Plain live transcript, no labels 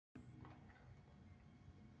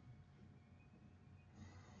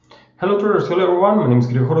Hello traders, hello everyone, my name is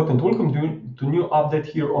Horvat and welcome to new update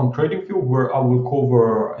here on TradingView, where I will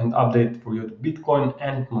cover and update for you Bitcoin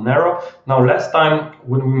and Monero. Now last time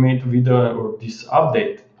when we made a video or this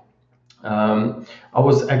update, I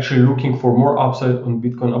was actually looking for more upside on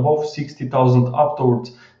Bitcoin above 60,000 up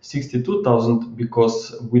towards 62,000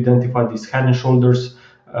 because we identified this head and shoulders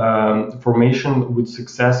formation with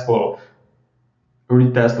successful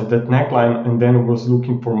retest of that neckline, and then was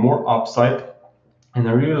looking for more upside. And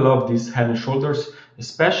I really love these head and shoulders,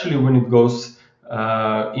 especially when it goes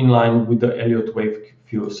in line with the Elliott wave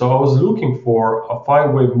view. So I was looking for a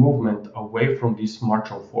 5-wave movement away from these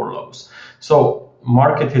marginal 4 lows. So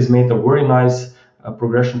market has made a very nice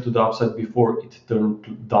progression to the upside before it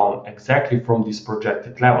turned down exactly from these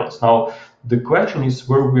projected levels. Now the question is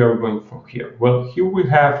where we are going from here. Well, here we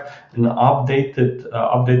have an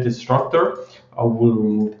updated structure. I will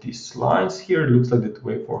remove these lines here. It looks like the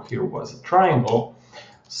wave for here was a triangle.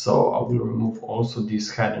 So I will remove also these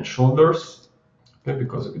head and shoulders, okay,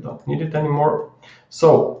 because we don't need it anymore.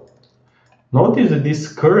 So notice that this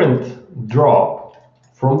current drop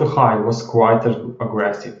from the high was quite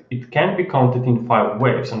aggressive. It can be counted in 5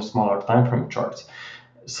 waves on smaller time frame charts.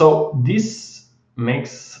 So this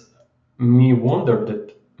makes me wonder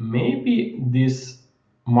that maybe this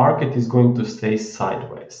market is going to stay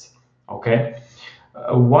sideways, okay?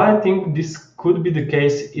 Why I think this could be the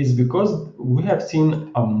case is because we have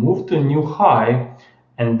seen a move to a new high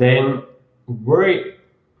and then very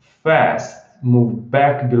fast move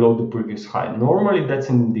back below the previous high. Normally that's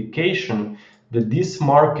an indication that this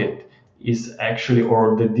market is actually,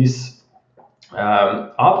 or that this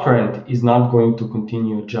uptrend is not going to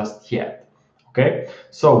continue just yet. Okay,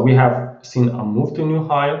 so we have seen a move to a new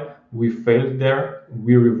high, we failed there,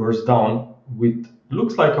 we reversed down with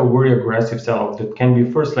looks like a very aggressive sell-off that can be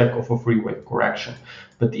first leg of a 3-wave correction.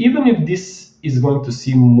 But even if this is going to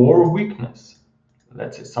see more weakness,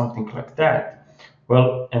 let's say something like that,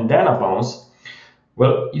 well, and then a bounce,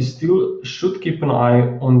 well, you still should keep an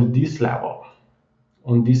eye on this level,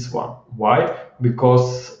 on this one. Why?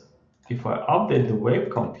 Because if I update the wave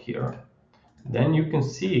count here, then you can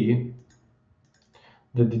see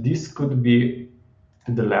that this could be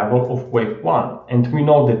the level of wave 1, and we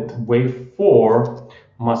know that wave 4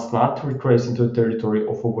 must not retrace into the territory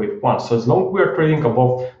of a wave 1. So as long as we are trading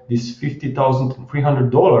above this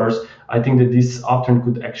 $50,300, I think that this uptrend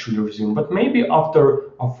could actually resume, but maybe after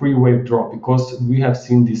a 3-wave drop, because we have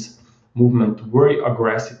seen this movement very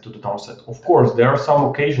aggressive to the downside. Of course, there are some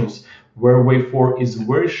occasions where wave 4 is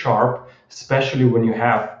very sharp, especially when you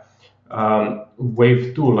have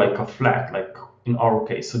wave 2 like a flat, like in our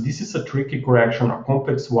case. So this is a tricky correction, a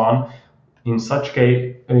complex one. In such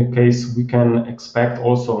case, we can expect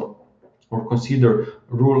also or consider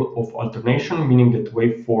rule of alternation, meaning that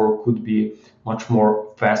wave 4 could be much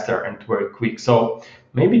more faster and very quick. So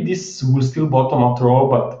maybe this will still bottom after all,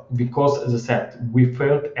 but because, as I said, we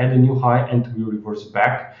failed at a new high and we reversed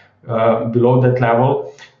back below that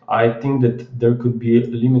level, I think that there could be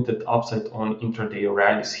limited upside on intraday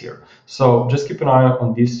rallies here. So just keep an eye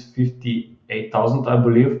on this 58,000, I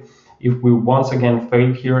believe. If we once again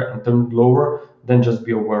fail here and turn lower, then just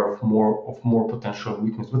be aware of more potential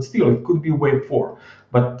weakness. But still, it could be wave 4.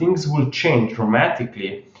 But things will change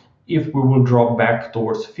dramatically if we will drop back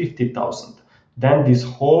towards 50,000. Then this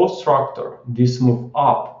whole structure, this move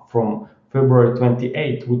up from February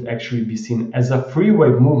 28 would actually be seen as a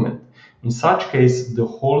 3-wave movement. In such case, the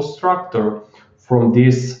whole structure from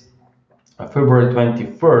this February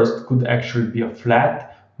 21st could actually be a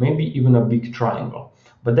flat, maybe even a big triangle.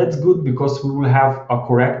 But that's good because we will have a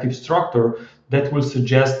corrective structure that will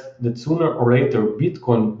suggest that sooner or later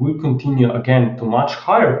Bitcoin will continue again to much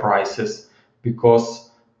higher prices,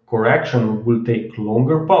 because correction will take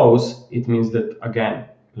longer pause. It means that again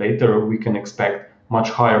later we can expect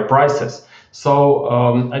much higher prices. So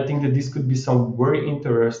I think that this could be some very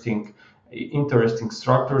interesting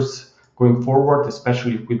structures going forward,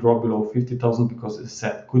 especially if we drop below 50,000, because as I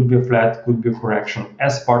said, could be a flat, could be a correction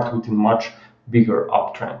as part within much bigger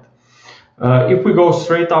uptrend. If we go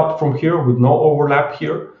straight up from here with no overlap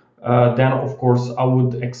here, then of course I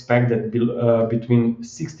would expect that between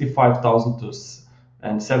 65,000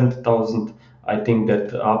 and 70,000, I think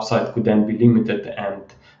that upside could then be limited and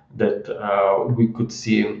that we could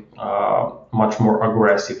see much more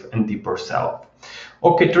aggressive and deeper sell-off.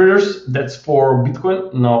 Okay, traders, that's for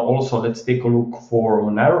Bitcoin. Now also let's take a look for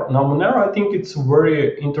Monero. Now Monero, I think it's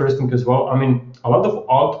very interesting as well. I mean, a lot of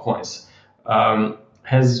altcoins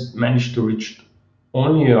has managed to reach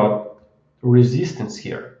only a resistance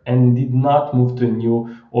here and did not move to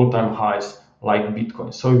new all-time highs like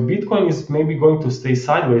Bitcoin. So if Bitcoin is maybe going to stay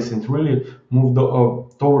sideways and really move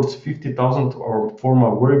towards 50,000 or form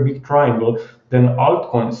a very big triangle, then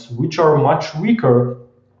altcoins, which are much weaker,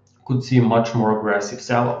 could see much more aggressive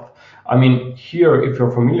sell-off. I mean, here, if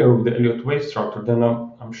you're familiar with the Elliott wave structure, then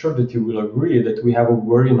I'm sure that you will agree that we have a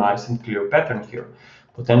very nice and clear pattern here.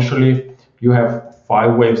 Potentially, you have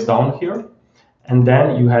 5 waves down here, and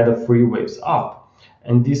then you had a 3 waves up.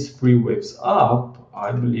 And these 3 waves up,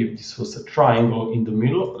 I believe this was a triangle in the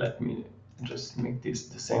middle. Let me just make this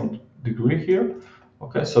the same degree here.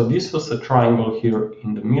 Okay, so this was a triangle here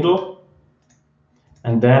in the middle,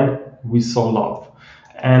 and then we saw love.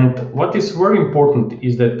 And what is very important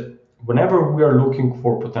is that whenever we are looking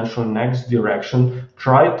for potential next direction,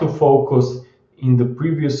 try to focus in the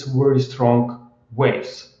previous very strong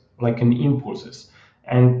waves, like in impulses.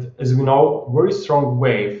 And as we know, very strong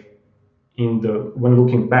wave when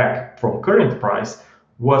looking back from current price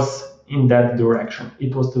was in that direction.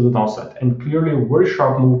 It was to the downside, and clearly a very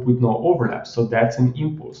sharp move with no overlap. So that's an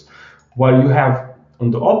impulse. While you have on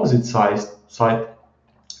the opposite side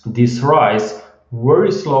this rise,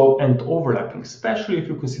 very slow and overlapping, especially if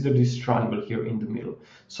you consider this triangle here in the middle.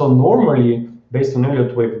 So normally, based on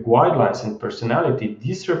Elliott wave guidelines and personality,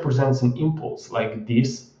 this represents an impulse, like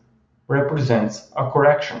this represents a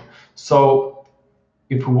correction. So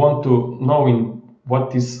if we want to know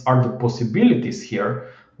what are the possibilities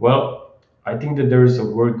here, well, I think that there is a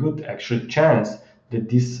very good actual chance that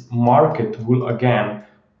this market will again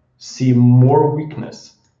see more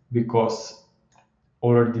weakness, because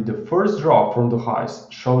already the first drop from the highs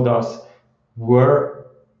showed us where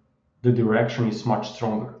the direction is much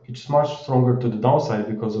stronger. It's much stronger to the downside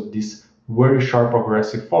because of this very sharp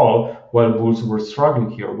aggressive fall, while bulls were struggling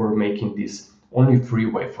here, were making this only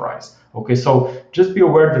 3-wave rise. Okay, so just be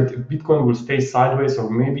aware that if Bitcoin will stay sideways or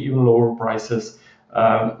maybe even lower prices,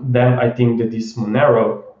 then I think that this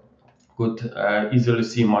Monero could easily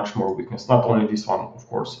see much more weakness. Not only this one, of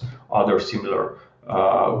course, other similar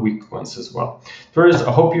weak coins as well. First,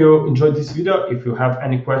 I hope you enjoyed this video. If you have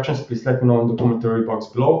any questions, please let me know in the commentary box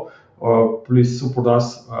below, or please support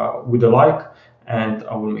us with a like, and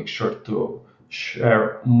I will make sure to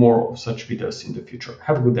share more of such videos in the future.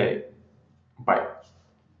 Have a good day. Bye.